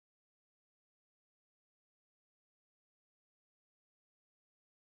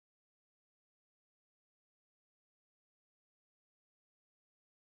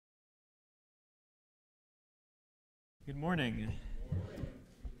Good morning.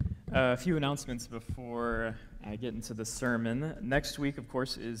 A few announcements before I get into the sermon. Next week, of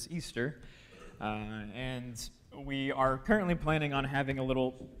course, is Easter, and we are currently planning on having a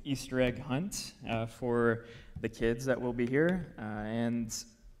little Easter egg hunt for the kids that will be here. And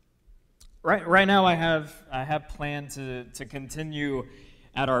right now, I have planned to continue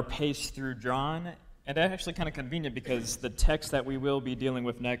at our pace through John, and that's actually kind of convenient because the text that we will be dealing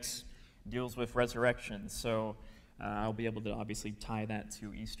with next deals with resurrection. So I'll be able to obviously tie that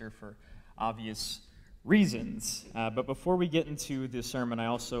to Easter for obvious reasons. But before we get into the sermon, I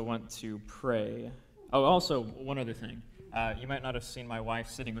also want to pray. Oh, also, one other thing. You might not have seen my wife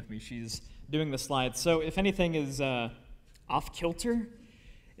sitting with me. She's doing the slides. So if anything is off kilter,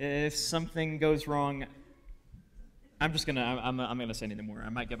 if something goes wrong, I'm gonna say anything more. I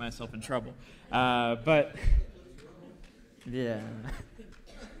might get myself in trouble. But yeah.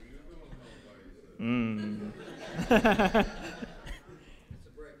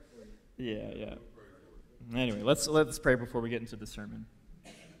 Yeah. Anyway, let's pray before we get into the sermon.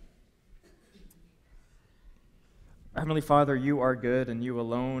 Heavenly Father, you are good and you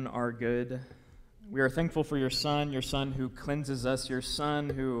alone are good. We are thankful for your Son who cleanses us, your Son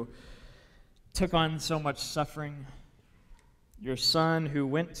who took on so much suffering, your Son who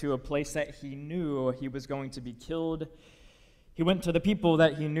went to a place that he knew he was going to be killed. He went to the people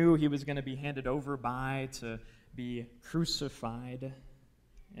that he knew he was going to be handed over by to be crucified.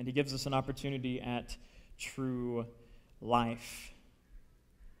 And he gives us an opportunity at true life.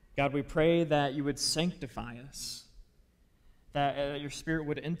 God, we pray that you would sanctify us, that your Spirit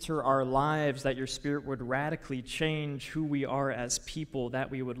would enter our lives, that your Spirit would radically change who we are as people, that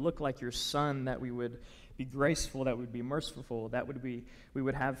we would look like your Son, that we would be graceful, that we would be merciful, that we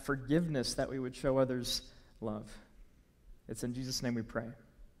would have forgiveness, that we would show others love. It's in Jesus' name we pray.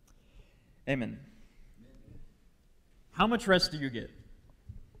 Amen. How much rest do you get?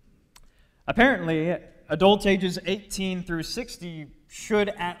 Apparently, adults ages 18 through 60 should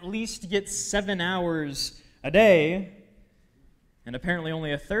at least get 7 hours a day, and apparently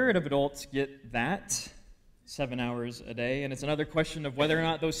only a third of adults get that, 7 hours a day, and it's another question of whether or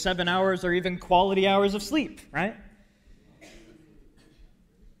not those 7 hours are even quality hours of sleep, right?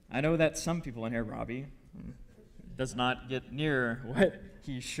 I know that some people in here, Robbie, does not get near what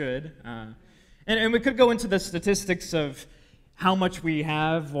he should. And we could go into the statistics of how much we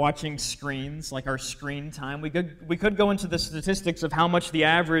have watching screens, like our screen time. We could go into the statistics of how much the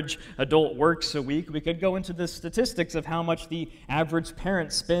average adult works a week. We could go into the statistics of how much the average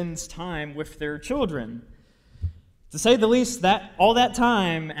parent spends time with their children. To say the least, that all that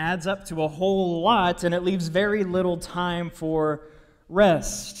time adds up to a whole lot, and it leaves very little time for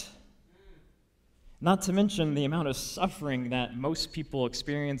rest. Not to mention the amount of suffering that most people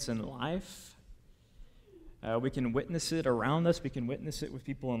experience in life. We can witness it around us. We can witness it with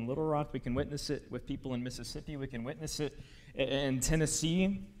people in Little Rock. We can witness it with people in Mississippi. We can witness it in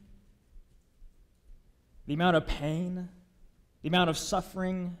Tennessee. The amount of pain, the amount of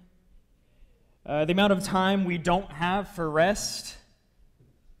suffering, the amount of time we don't have for rest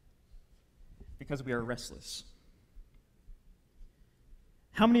because we are restless.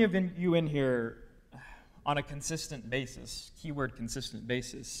 How many of you in here on a consistent basis, keyword consistent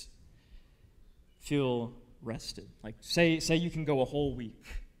basis, feel rested? Like, say you can go a whole week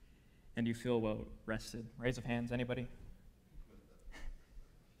and you feel well rested. Raise of hands, anybody?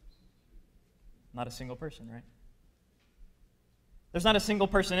 Not a single person, right? There's not a single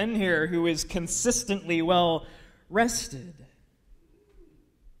person in here who is consistently well rested.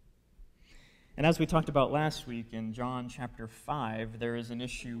 And as we talked about last week in John chapter 5, there is an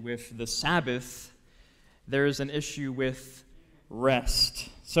issue with the Sabbath. There is an issue with rest.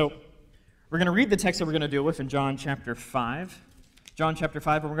 So we're going to read the text that we're going to deal with in John chapter 5. John chapter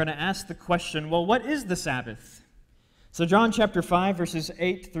 5, and we're going to ask the question, well, what is the Sabbath? So John chapter 5, verses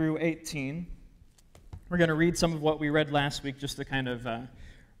 8 through 18. We're going to read some of what we read last week just to kind of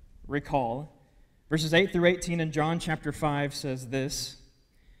recall. Verses 8 through 18 in John chapter 5 says this.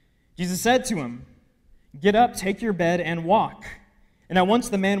 Jesus said to him, "Get up, take your bed, and walk." And now once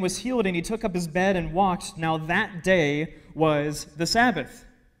the man was healed, and he took up his bed and walked. Now that day was the Sabbath.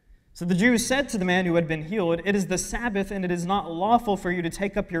 So the Jews said to the man who had been healed, "It is the Sabbath, and it is not lawful for you to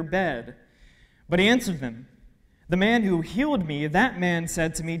take up your bed." But he answered them, "The man who healed me, that man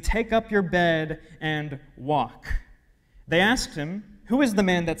said to me, 'Take up your bed and walk.'" They asked him, "Who is the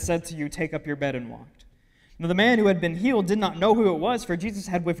man that said to you, 'Take up your bed and walk'?" Now the man who had been healed did not know who it was, for Jesus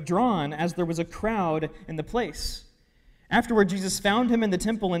had withdrawn, as there was a crowd in the place. Afterward, Jesus found him in the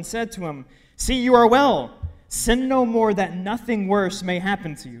temple and said to him, "See, you are well. Sin no more, that nothing worse may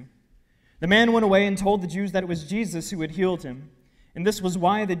happen to you." The man went away and told the Jews that it was Jesus who had healed him. And this was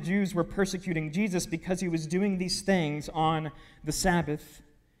why the Jews were persecuting Jesus, because he was doing these things on the Sabbath.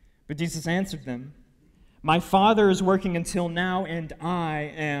 But Jesus answered them, "My Father is working until now, and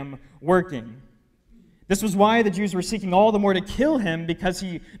I am working." This was why the Jews were seeking all the more to kill him, because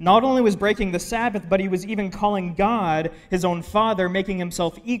he not only was breaking the Sabbath, but he was even calling God his own Father, making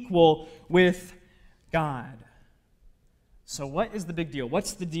himself equal with God. So what is the big deal?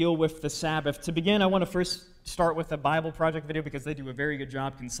 What's the deal with the Sabbath? To begin, I want to first start with a Bible Project video because they do a very good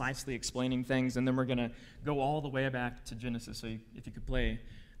job concisely explaining things, and then we're going to go all the way back to Genesis. So if you could play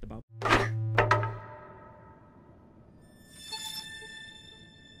the Bible.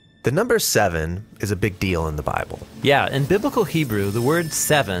 The number 7 is a big deal in the Bible. Yeah, in biblical Hebrew, the word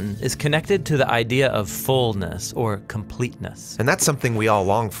 7 is connected to the idea of fullness or completeness. And that's something we all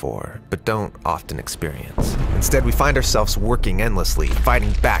long for, but don't often experience. Instead, we find ourselves working endlessly,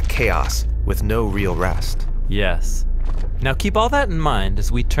 fighting back chaos with no real rest. Yes. Now keep all that in mind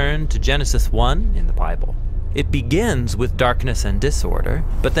as we turn to Genesis 1 in the Bible. It begins with darkness and disorder,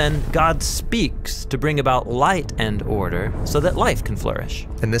 but then God speaks to bring about light and order so that life can flourish.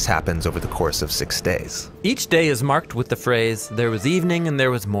 And this happens over the course of 6 days. Each day is marked with the phrase, "There was evening and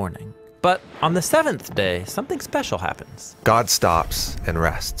there was morning." But on the 7th day, something special happens. God stops and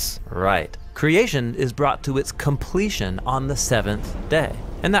rests. Right. Creation is brought to its completion on the 7th day.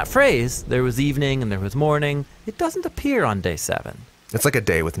 And that phrase, "there was evening and there was morning," it doesn't appear on day 7. It's like a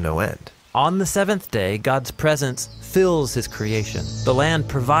day with no end. On the 7th day, God's presence fills his creation. The land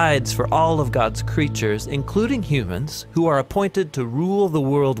provides for all of God's creatures, including humans, who are appointed to rule the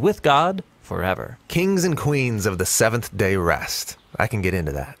world with God forever. Kings and queens of the 7th day rest. I can get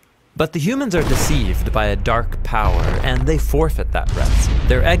into that. But the humans are deceived by a dark power, and they forfeit that rest.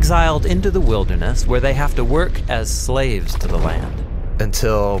 They're exiled into the wilderness, where they have to work as slaves to the land.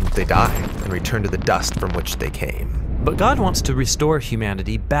 Until they die and return to the dust from which they came. But God wants to restore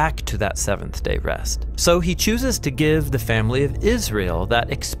humanity back to that 7th day rest. So he chooses to give the family of Israel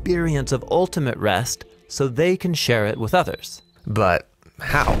that experience of ultimate rest so they can share it with others. But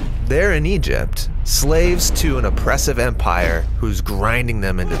how? They're in Egypt, slaves to an oppressive empire who's grinding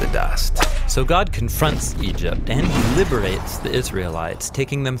them into the dust. So God confronts Egypt and he liberates the Israelites,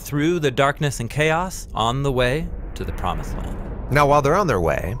 taking them through the darkness and chaos on the way to the promised land. Now, while they're on their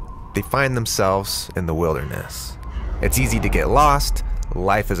way, they find themselves in the wilderness. It's easy to get lost,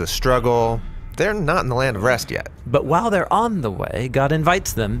 life is a struggle. They're not in the land of rest yet. But while they're on the way, God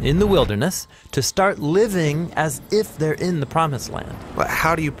invites them in the wilderness to start living as if they're in the promised land. But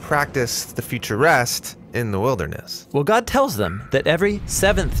how do you practice the future rest in the wilderness? Well, God tells them that every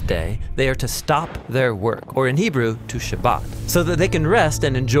 7th day they are to stop their work, or in Hebrew, to Shabbat, so that they can rest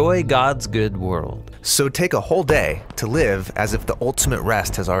and enjoy God's good world. So take a whole day to live as if the ultimate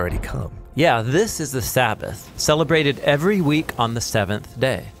rest has already come. Yeah, this is the Sabbath, celebrated every week on the 7th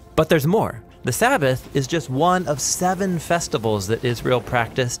day. But there's more. The Sabbath is just one of 7 festivals that Israel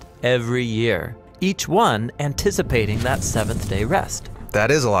practiced every year, each one anticipating that 7th day rest.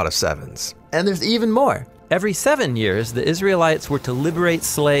 That is a lot of 7s. And there's even more. Every 7 years, the Israelites were to liberate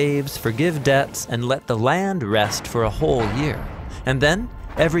slaves, forgive debts, and let the land rest for a whole year. And then,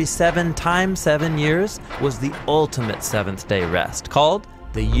 every 7 times 7 years was the ultimate 7th day rest, called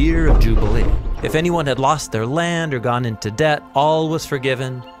the Year of Jubilee. If anyone had lost their land or gone into debt, all was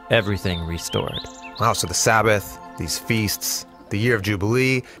forgiven, everything restored. Wow, so the Sabbath, these feasts, the Year of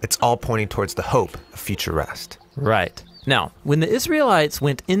Jubilee, it's all pointing towards the hope of future rest. Right. Now, when the Israelites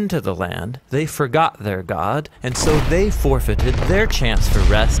went into the land, they forgot their God, and so they forfeited their chance for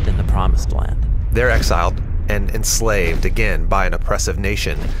rest in the promised land. They're exiled and enslaved again by an oppressive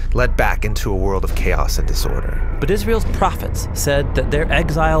nation, led back into a world of chaos and disorder. But Israel's prophets said that their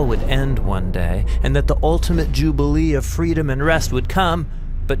exile would end one day, and that the ultimate jubilee of freedom and rest would come,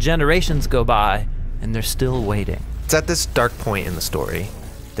 but generations go by, and they're still waiting. It's at this dark point in the story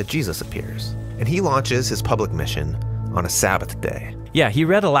that Jesus appears, and he launches his public mission on a Sabbath day. Yeah, he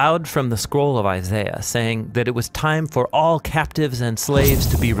read aloud from the scroll of Isaiah, saying that it was time for all captives and slaves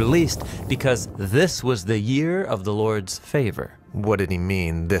to be released because this was the year of the Lord's favor. What did he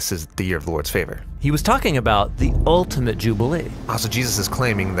mean, this is the year of the Lord's favor? He was talking about the ultimate jubilee. Also, Jesus is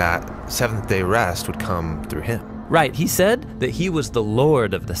claiming that 7th day rest would come through him. Right, he said that he was the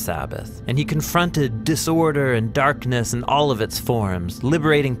Lord of the Sabbath, and he confronted disorder and darkness in all of its forms,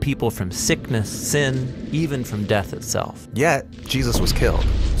 liberating people from sickness, sin, even from death itself. Yet, Jesus was killed,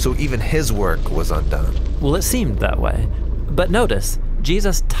 so even his work was undone. Well, it seemed that way. But notice,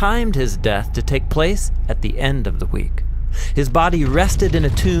 Jesus timed his death to take place at the end of the week. His body rested in a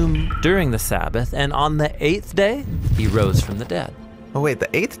tomb during the Sabbath, and on the 8th day, he rose from the dead. Oh wait, the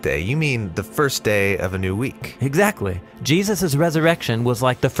 8th day? You mean the first day of a new week? Exactly. Jesus' resurrection was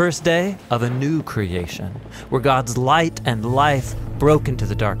like the first day of a new creation, where God's light and life broke into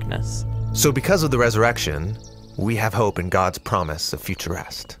the darkness. So because of the resurrection, we have hope in God's promise of future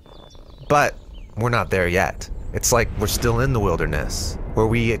rest. But we're not there yet. It's like we're still in the wilderness, where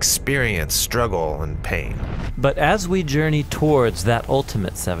we experience struggle and pain. But as we journey towards that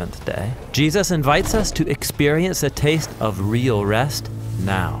ultimate seventh day, Jesus invites us to experience a taste of real rest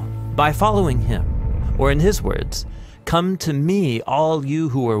now by following him. Or in his words, "Come to me, all you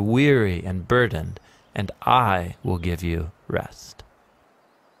who are weary and burdened, and I will give you rest."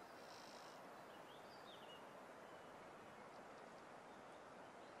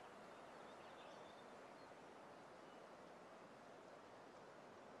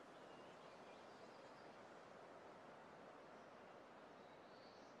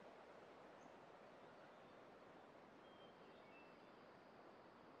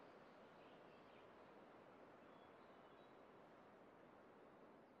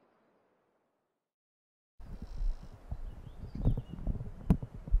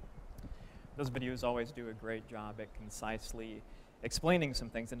 Those videos always do a great job at concisely explaining some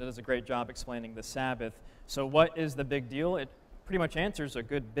things, and it does a great job explaining the Sabbath. So what is the big deal? It pretty much answers a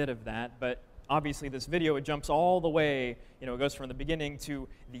good bit of that, but obviously this video, it jumps all the way, it goes from the beginning to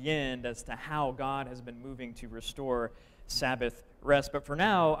the end as to how God has been moving to restore Sabbath rest. But for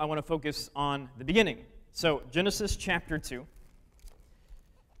now, I want to focus on the beginning. So Genesis chapter 2.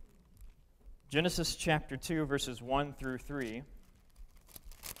 Genesis chapter 2, verses 1 through 3.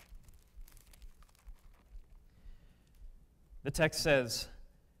 The text says,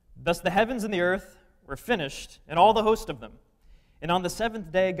 "Thus the heavens and the earth were finished, and all the host of them. And on the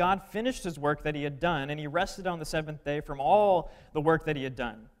seventh day God finished his work that he had done, and he rested on the seventh day from all the work that he had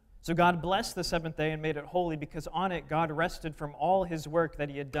done. So God blessed the seventh day and made it holy, because on it God rested from all his work that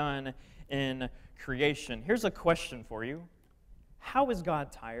he had done in creation." Here's a question for you. How is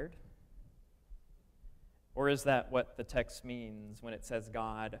God tired? Or is that what the text means when it says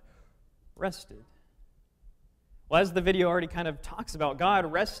God rested? Well, as the video already kind of talks about, God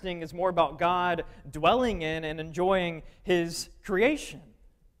resting is more about God dwelling in and enjoying his creation.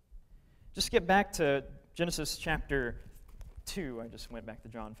 Just get back to Genesis chapter 2. I just went back to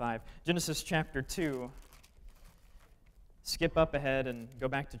John 5. Genesis chapter 2. Skip up ahead and go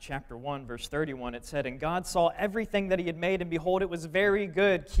back to chapter 1, verse 31. It said, "And God saw everything that he had made, and behold, it was very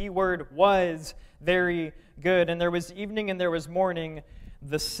good." Key word, was very good. "And there was evening and there was morning,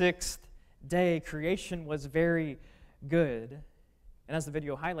 the sixth day." Creation was very good. And as the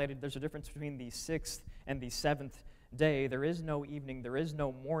video highlighted, there's a difference between the sixth and the seventh day. There is no evening, there is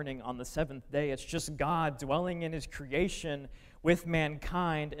no morning on the seventh day. It's just God dwelling in his creation with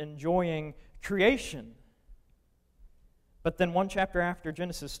mankind, enjoying creation. But then one chapter after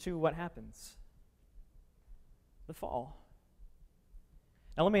Genesis 2, what happens? The fall.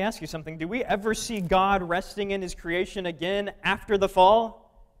 Now let me ask you something. Do we ever see God resting in his creation again after the fall?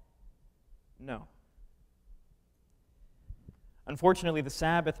 No. Unfortunately, the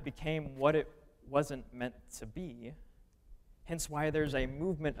Sabbath became what it wasn't meant to be. Hence why there's a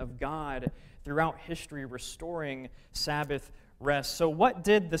movement of God throughout history restoring Sabbath rest. So what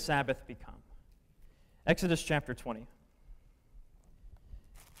did the Sabbath become? Exodus chapter 20.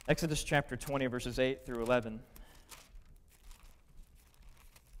 Exodus chapter 20, verses 8 through 11.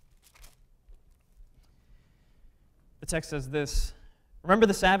 The text says this, "Remember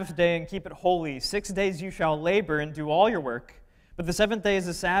the Sabbath day and keep it holy. 6 days you shall labor and do all your work. But the seventh day is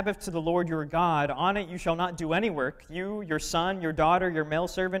a Sabbath to the Lord your God. On it you shall not do any work, you, your son, your daughter, your male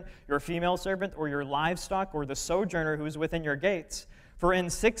servant, your female servant, or your livestock, or the sojourner who is within your gates. For in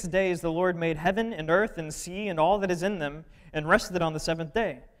 6 days the Lord made heaven and earth and sea and all that is in them, and rested on the seventh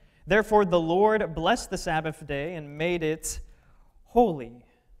day. Therefore the Lord blessed the Sabbath day and made it holy."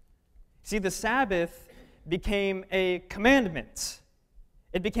 See, the Sabbath became a commandment.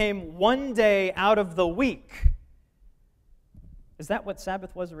 It became one day out of the week. Is that what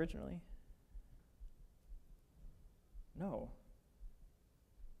Sabbath was originally? No.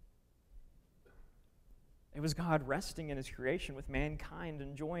 It was God resting in his creation with mankind,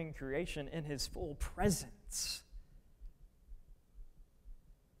 enjoying creation in his full presence.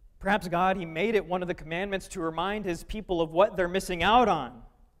 Perhaps God, he made it one of the commandments to remind his people of what they're missing out on.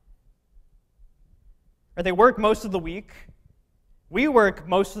 Or they work most of the week. We work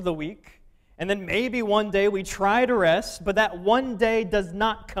most of the week. And then maybe one day we try to rest, but that one day does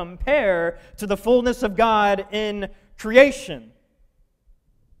not compare to the fullness of God in creation.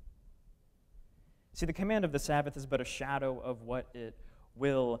 See, the command of the Sabbath is but a shadow of what it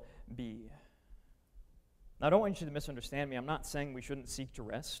will be. Now, I don't want you to misunderstand me. I'm not saying we shouldn't seek to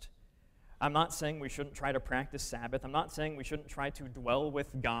rest. I'm not saying we shouldn't try to practice Sabbath. I'm not saying we shouldn't try to dwell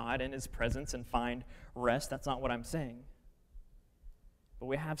with God in His presence and find rest. That's not what I'm saying. But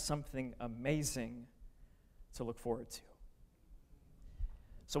we have something amazing to look forward to.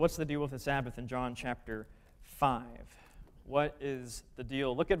 So what's the deal with the Sabbath in John chapter 5? What is the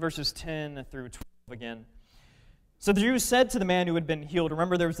deal? Look at verses 10 through 12 again. So the Jews said to the man who had been healed,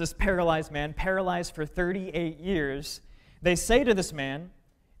 remember there was this paralyzed man, paralyzed for 38 years. They say to this man,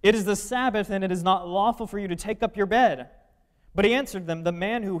 "It is the Sabbath, and it is not lawful for you to take up your bed." But he answered them, "The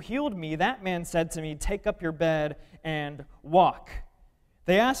man who healed me, that man said to me, 'Take up your bed and walk.'"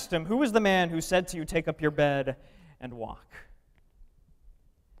 They asked him, "Who is the man who said to you, 'Take up your bed and walk'?"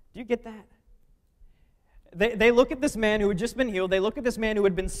 Do you get that? They look at this man who had just been healed. They look at this man who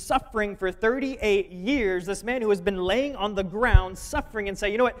had been suffering for 38 years, this man who has been laying on the ground suffering, and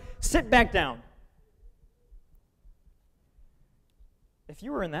say, "You know what? Sit back down." If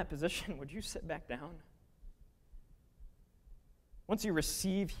you were in that position, would you sit back down? Once you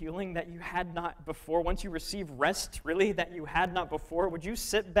receive healing that you had not before, once you receive rest, really, that you had not before, would you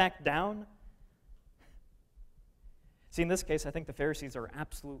sit back down? See, in this case, I think the Pharisees are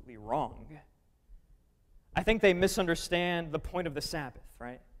absolutely wrong. I think they misunderstand the point of the Sabbath,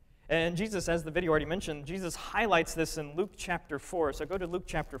 right? And Jesus, as the video already mentioned, Jesus highlights this in Luke chapter 4. So go to Luke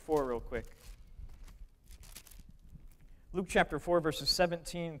chapter 4 real quick. Luke chapter 4, verses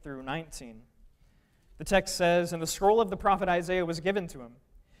 17 through 19. The text says, "And the scroll of the prophet Isaiah was given to him.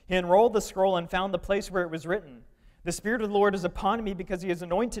 He unrolled the scroll and found the place where it was written, 'The Spirit of the Lord is upon me because He has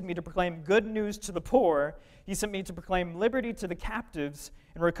anointed me to proclaim good news to the poor. He sent me to proclaim liberty to the captives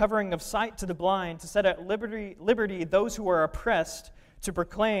and recovering of sight to the blind, to set at liberty those who are oppressed, to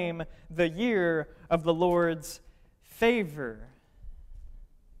proclaim the year of the Lord's favor.'"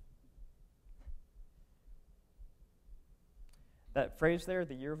 That phrase there,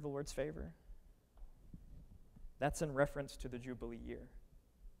 the year of the Lord's favor, that's in reference to the Jubilee year.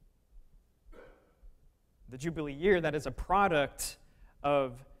 The Jubilee year that is a product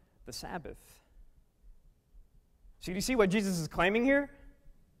of the Sabbath. So do you see what Jesus is claiming here?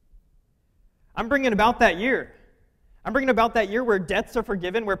 I'm bringing about that year. I'm bringing about that year where debts are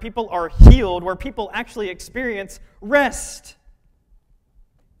forgiven, where people are healed, where people actually experience rest.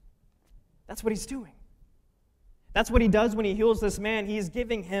 That's what He's doing. That's what He does when He heals this man. He is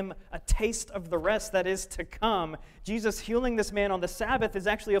giving him a taste of the rest that is to come. Jesus healing this man on the Sabbath is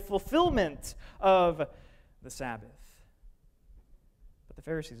actually a fulfillment of the Sabbath. But the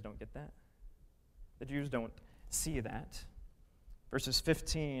Pharisees don't get that. The Jews don't see that. Verses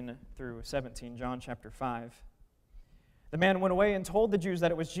 15 through 17, John chapter 5. "The man went away and told the Jews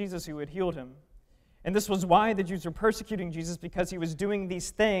that it was Jesus who had healed him. And this was why the Jews were persecuting Jesus, because He was doing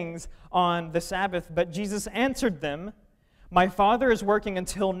these things on the Sabbath. But Jesus answered them, 'My Father is working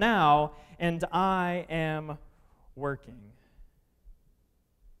until now, and I am working.'"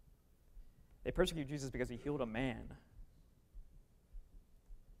 They persecute Jesus because He healed a man.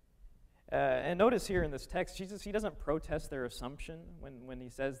 And notice here in this text, Jesus, He doesn't protest their assumption when He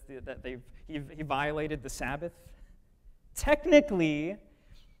says that He violated the Sabbath. Technically,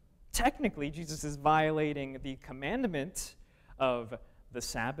 Jesus is violating the commandment of the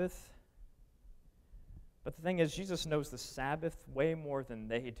Sabbath. But the thing is, Jesus knows the Sabbath way more than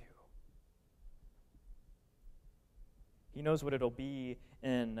they do. He knows what it'll be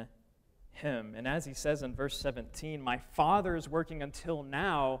in Him. And as He says in verse 17, "My Father is working until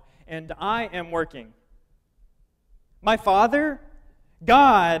now, and I am working." My Father,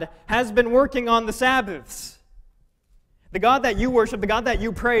 God, has been working on the Sabbaths. The God that you worship, the God that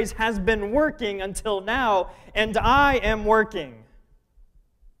you praise, has been working until now, and I am working.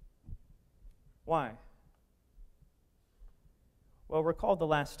 Why? Well, recall the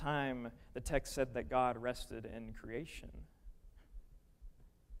last time the text said that God rested in creation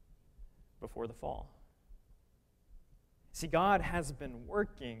before the fall. See, God has been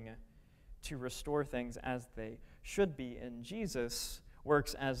working to restore things as they should be, and Jesus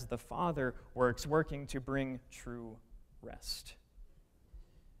works as the Father works, working to bring true rest.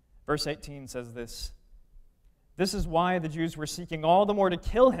 Verse 18 says this, "This is why the Jews were seeking all the more to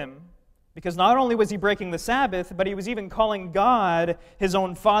kill Him, because not only was He breaking the Sabbath, but He was even calling God His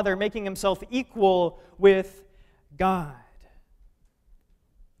own Father, making Himself equal with God."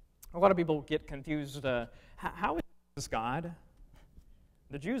 A lot of people get confused. How is Jesus God?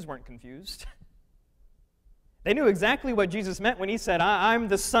 The Jews weren't confused. They knew exactly what Jesus meant when He said, "I'm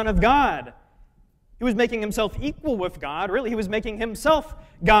the Son of God." He was making Himself equal with God. Really, He was making Himself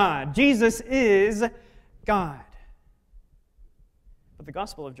God. Jesus is God. But the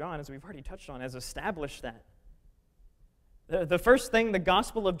Gospel of John, as we've already touched on, has established that The first thing the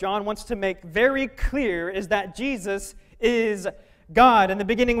Gospel of John wants to make very clear is that Jesus is God. In the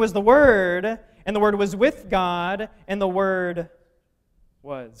beginning was the Word, and the Word was with God, and the Word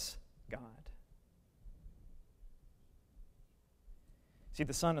was God. See,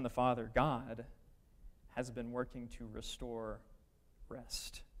 the Son and the Father, God, has been working to restore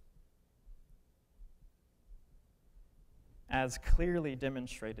rest. As clearly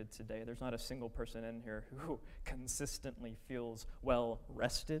demonstrated today, there's not a single person in here who consistently feels well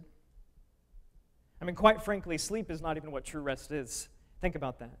rested. I mean, quite frankly, sleep is not even what true rest is. Think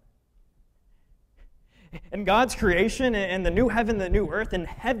about that. In God's creation, in the new heaven, the new earth, in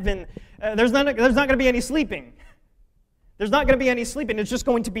heaven, there's not going to be any sleeping. There's not going to be any sleeping. It's just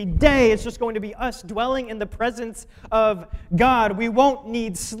going to be day. It's just going to be us dwelling in the presence of God. We won't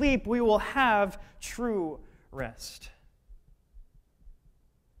need sleep. We will have true rest.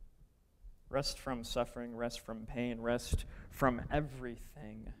 Rest from suffering, rest from pain, rest from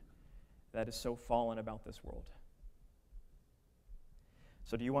everything that is so fallen about this world.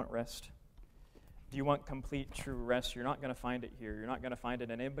 So do you want rest? Do you want complete, true rest? You're not going to find it here. You're not going to find it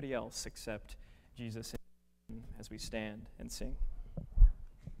in anybody else except Jesus as we stand and sing.